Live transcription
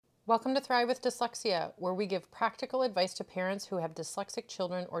Welcome to Thrive with Dyslexia, where we give practical advice to parents who have dyslexic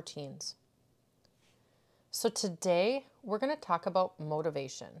children or teens. So today we're going to talk about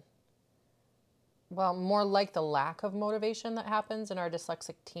motivation. Well, more like the lack of motivation that happens in our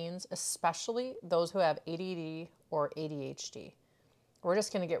dyslexic teens, especially those who have ADD or ADHD. We're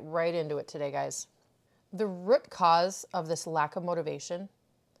just going to get right into it today, guys. The root cause of this lack of motivation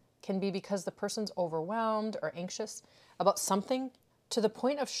can be because the person's overwhelmed or anxious about something to the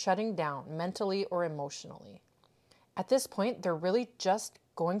point of shutting down mentally or emotionally. At this point, they're really just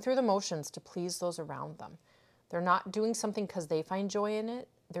going through the motions to please those around them. They're not doing something because they find joy in it.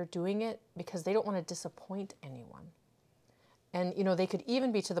 They're doing it because they don't want to disappoint anyone. And, they could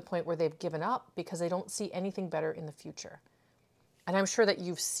even be to the point where they've given up because they don't see anything better in the future. And I'm sure that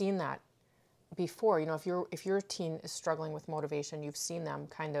you've seen that before. If your teen is struggling with motivation, you've seen them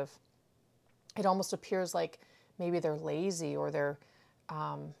kind of, it almost appears like maybe they're lazy or they're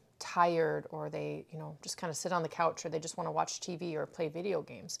tired, or they, just kind of sit on the couch, or they just want to watch TV or play video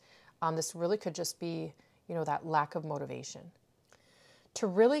games. This really could just be, that lack of motivation. To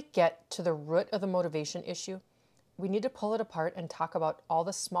really get to the root of the motivation issue, we need to pull it apart and talk about all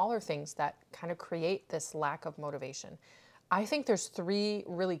the smaller things that kind of create this lack of motivation. I think there's three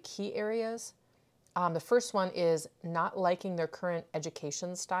really key areas. The first one is not liking their current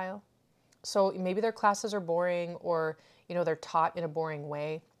education style. So maybe their classes are boring, or, they're taught in a boring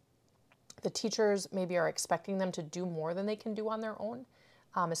way. The teachers maybe are expecting them to do more than they can do on their own,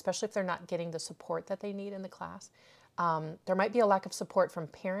 especially if they're not getting the support that they need in the class. There might be a lack of support from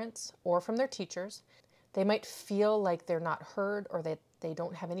parents or from their teachers. They might feel like they're not heard, or that they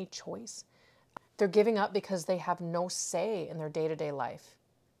don't have any choice. They're giving up because they have no say in their day-to-day life.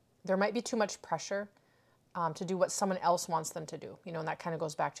 There might be too much pressure to do what someone else wants them to do, and that kind of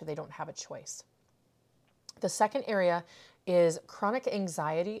goes back to they don't have a choice. The second area is chronic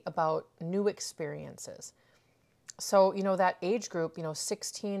anxiety about new experiences. So, that age group,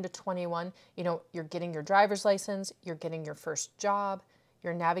 16 to 21, you're getting your driver's license, you're getting your first job,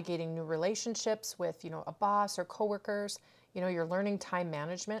 you're navigating new relationships with, a boss or coworkers, you're learning time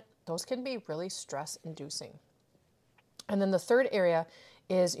management. Those can be really stress inducing. And then the third area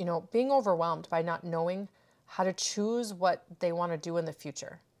is, being overwhelmed by not knowing how to choose what they want to do in the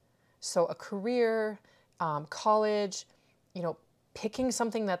future. So a career, college, picking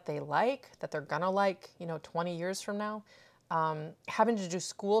something that they like, that they're gonna like, 20 years from now, having to do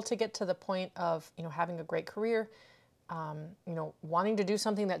school to get to the point of, having a great career, wanting to do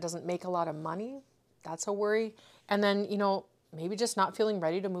something that doesn't make a lot of money, that's a worry. And then, maybe just not feeling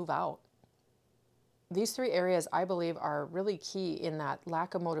ready to move out. These three areas, I believe, are really key in that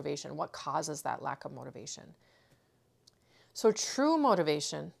lack of motivation. What causes that lack of motivation? So true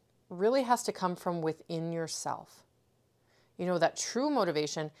motivation really has to come from within yourself. That true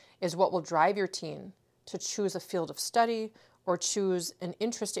motivation is what will drive your teen to choose a field of study or choose an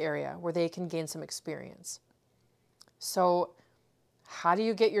interest area where they can gain some experience. So how do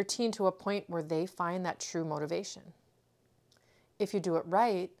you get your teen to a point where they find that true motivation? If you do it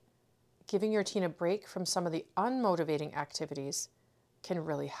right, giving your teen a break from some of the unmotivating activities can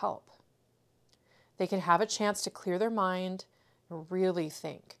really help. They can have a chance to clear their mind, really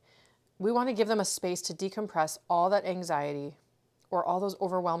think. We want to give them a space to decompress all that anxiety or all those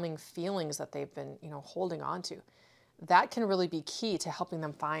overwhelming feelings that they've been, holding on to. That can really be key to helping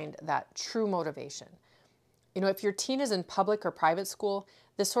them find that true motivation. If your teen is in public or private school,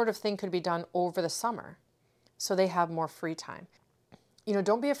 this sort of thing could be done over the summer so they have more free time.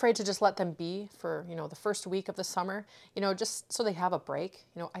 Don't be afraid to just let them be for, the first week of the summer, just so they have a break.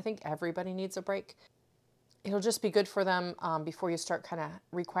 I think everybody needs a break. It'll just be good for them before you start kind of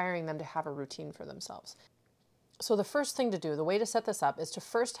requiring them to have a routine for themselves. So the first thing to do, the way to set this up, is to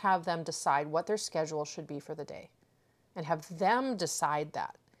first have them decide what their schedule should be for the day and have them decide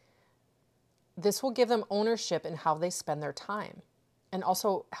that. This will give them ownership in how they spend their time and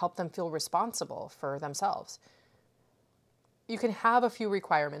also help them feel responsible for themselves. You can have a few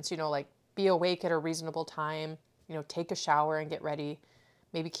requirements, like be awake at a reasonable time, take a shower and get ready,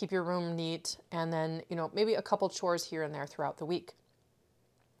 maybe keep your room neat, and then, maybe a couple chores here and there throughout the week.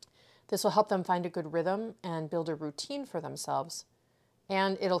 This will help them find a good rhythm and build a routine for themselves,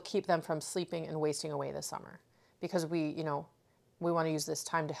 and it'll keep them from sleeping and wasting away the summer, because we want to use this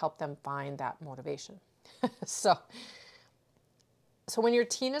time to help them find that motivation. So when your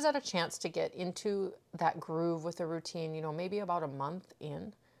teen is at a chance to get into that groove with a routine, maybe about a month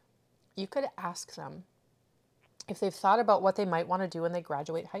in, you could ask them if they've thought about what they might want to do when they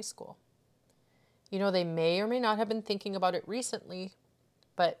graduate high school. They may or may not have been thinking about it recently,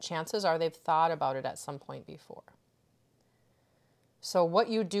 but chances are they've thought about it at some point before. So what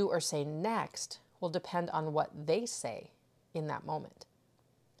you do or say next will depend on what they say in that moment.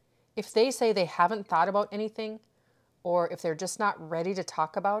 If they say they haven't thought about anything, or if they're just not ready to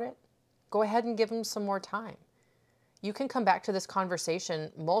talk about it, go ahead and give them some more time. You can come back to this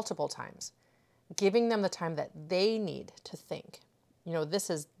conversation multiple times, giving them the time that they need to think. This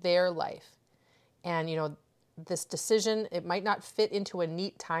is their life. And, this decision, it might not fit into a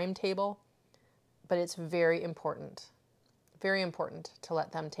neat timetable, but it's very important to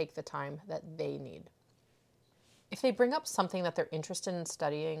let them take the time that they need. If they bring up something that they're interested in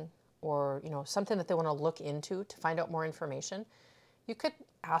studying, or something that they want to look into to find out more information, you could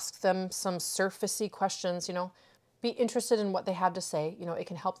ask them some surfacey questions, be interested in what they have to say. It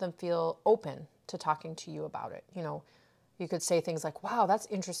can help them feel open to talking to you about it. You could say things like, wow, that's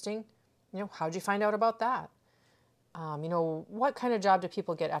interesting. How'd you find out about that? What kind of job do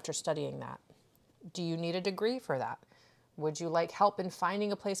people get after studying that? Do you need a degree for that? Would you like help in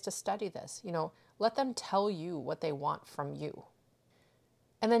finding a place to study this? Let them tell you what they want from you.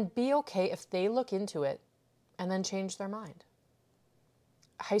 And then be okay if they look into it and then change their mind.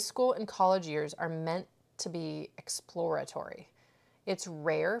 High school and college years are meant to be exploratory. It's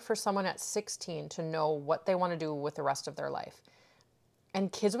rare for someone at 16 to know what they want to do with the rest of their life.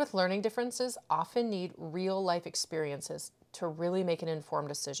 And kids with learning differences often need real life experiences to really make an informed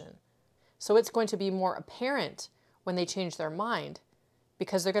decision. So it's going to be more apparent when they change their mind,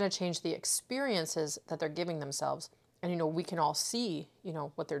 because they're going to change the experiences that they're giving themselves. And, we can all see,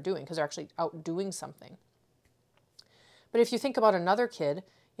 what they're doing because they're actually out doing something. But if you think about another kid,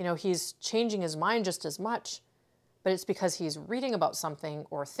 he's changing his mind just as much, but it's because he's reading about something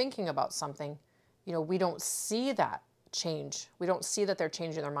or thinking about something. We don't see that change. We don't see that they're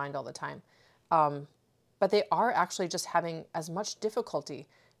changing their mind all the time. But they are actually just having as much difficulty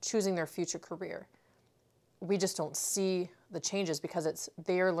choosing their future career. We just don't see the changes because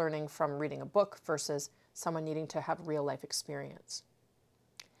they're learning from reading a book versus someone needing to have real life experience.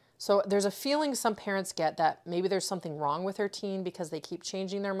 So there's a feeling some parents get that maybe there's something wrong with their teen because they keep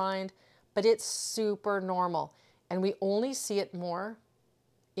changing their mind, but it's super normal. And we only see it more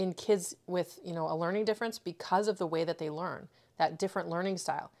in kids with, a learning difference because of the way that they learn, that different learning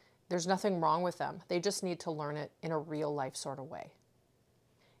style. There's nothing wrong with them. They just need to learn it in a real life sort of way.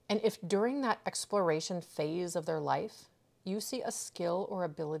 And if during that exploration phase of their life, you see a skill or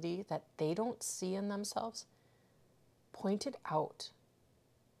ability that they don't see in themselves, point it out.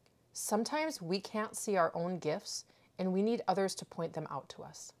 Sometimes we can't see our own gifts and we need others to point them out to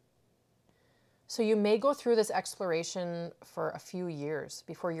us. So you may go through this exploration for a few years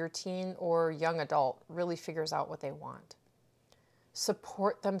before your teen or young adult really figures out what they want.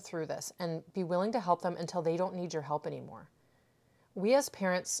 Support them through this and be willing to help them until they don't need your help anymore. We as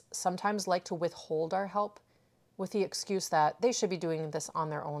parents sometimes like to withhold our help with the excuse that they should be doing this on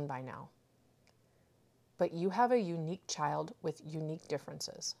their own by now. But you have a unique child with unique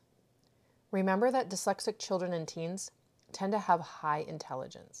differences. Remember that dyslexic children and teens tend to have high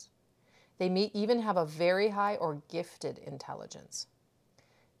intelligence. They may even have a very high or gifted intelligence.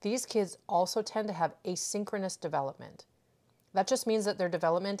 These kids also tend to have asynchronous development. That just means that their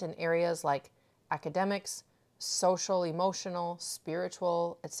development in areas like academics, social, emotional,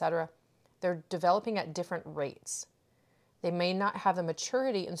 spiritual, etc., they're developing at different rates. They may not have the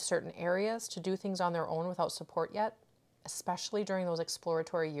maturity in certain areas to do things on their own without support yet, especially during those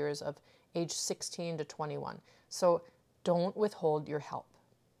exploratory years of age 16 to 21. So don't withhold your help.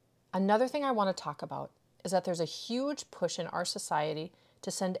 Another thing I want to talk about is that there's a huge push in our society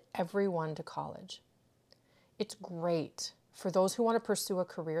to send everyone to college. It's great for those who want to pursue a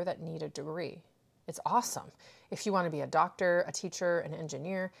career that need a degree. It's awesome. If you want to be a doctor, a teacher, an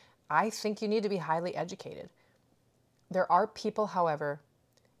engineer, I think you need to be highly educated. There are people, however,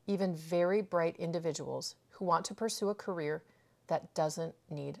 even very bright individuals who want to pursue a career that doesn't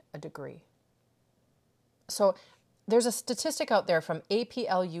need a degree. So there's a statistic out there from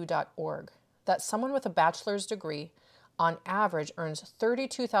aplu.org that someone with a bachelor's degree on average earns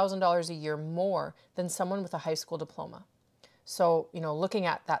 $32,000 a year more than someone with a high school diploma. So, looking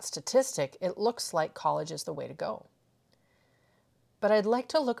at that statistic, it looks like college is the way to go. But I'd like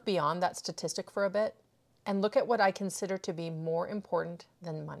to look beyond that statistic for a bit and look at what I consider to be more important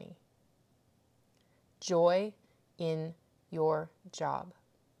than money. Joy in your job.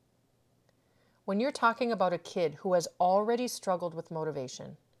 When you're talking about a kid who has already struggled with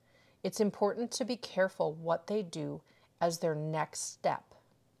motivation, it's important to be careful what they do as their next step.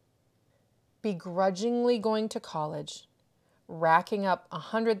 Begrudgingly going to college, racking up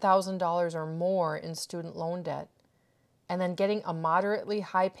 $100,000 or more in student loan debt, and then getting a moderately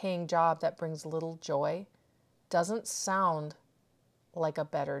high-paying job that brings little joy doesn't sound like a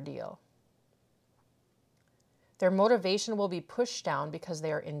better deal. Their motivation will be pushed down because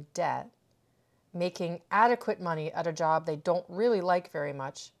they are in debt, making adequate money at a job they don't really like very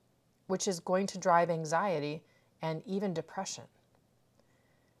much, which is going to drive anxiety and even depression.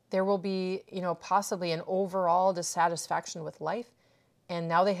 There will be, possibly an overall dissatisfaction with life, and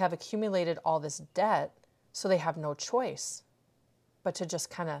now they have accumulated all this debt, so they have no choice but to just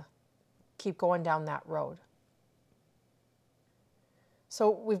kind of keep going down that road. So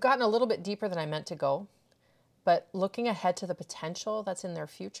we've gotten a little bit deeper than I meant to go, but looking ahead to the potential that's in their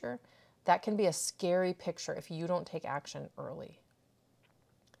future, that can be a scary picture if you don't take action early.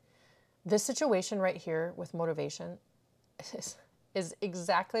 This situation right here with motivation is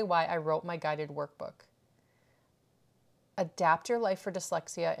exactly why I wrote my guided workbook. Adapt Your Life for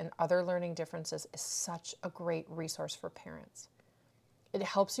Dyslexia and Other Learning Differences is such a great resource for parents. It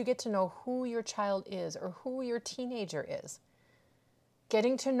helps you get to know who your child is or who your teenager is.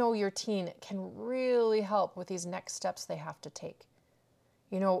 Getting to know your teen can really help with these next steps they have to take.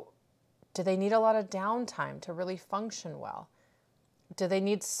 Do they need a lot of downtime to really function well? Do they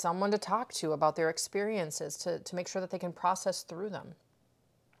need someone to talk to about their experiences to make sure that they can process through them?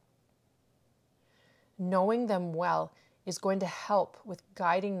 Knowing them well is going to help with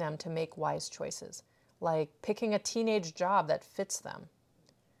guiding them to make wise choices, like picking a teenage job that fits them.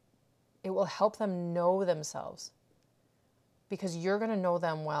 It will help them know themselves because you're going to know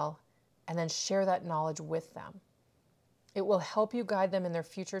them well and then share that knowledge with them. It will help you guide them in their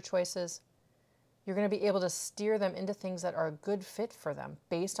future choices. You're going to be able to steer them into things that are a good fit for them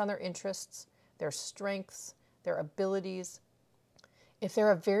based on their interests, their strengths, their abilities. If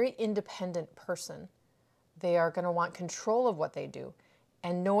they're a very independent person, they are going to want control of what they do.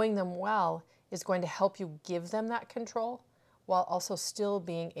 And knowing them well is going to help you give them that control while also still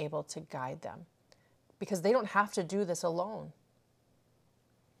being able to guide them, because they don't have to do this alone.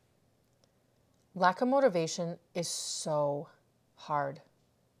 Lack of motivation is so hard.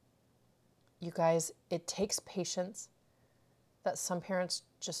 You guys, it takes patience that some parents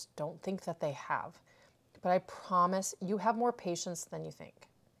just don't think that they have. But I promise you have more patience than you think.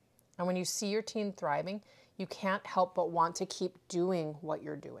 And when you see your teen thriving, you can't help but want to keep doing what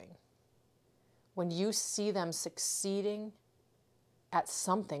you're doing. When you see them succeeding at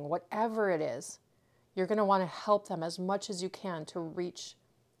something, whatever it is, you're going to want to help them as much as you can to reach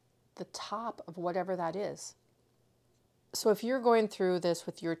the top of whatever that is. So if you're going through this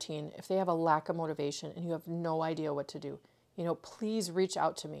with your teen, if they have a lack of motivation and you have no idea what to do, please reach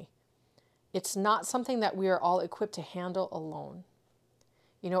out to me. It's not something that we are all equipped to handle alone.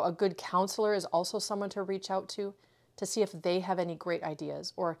 A good counselor is also someone to reach out to see if they have any great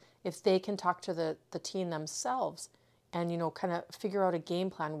ideas or if they can talk to the teen themselves and, kind of figure out a game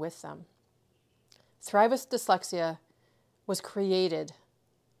plan with them. Thrive with Dyslexia was created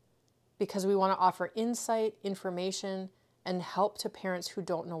because we want to offer insight, information, and help to parents who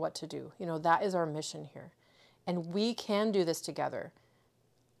don't know what to do. That is our mission here. And we can do this together.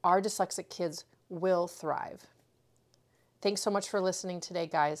 Our dyslexic kids will thrive. Thanks so much for listening today,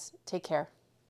 guys. Take care.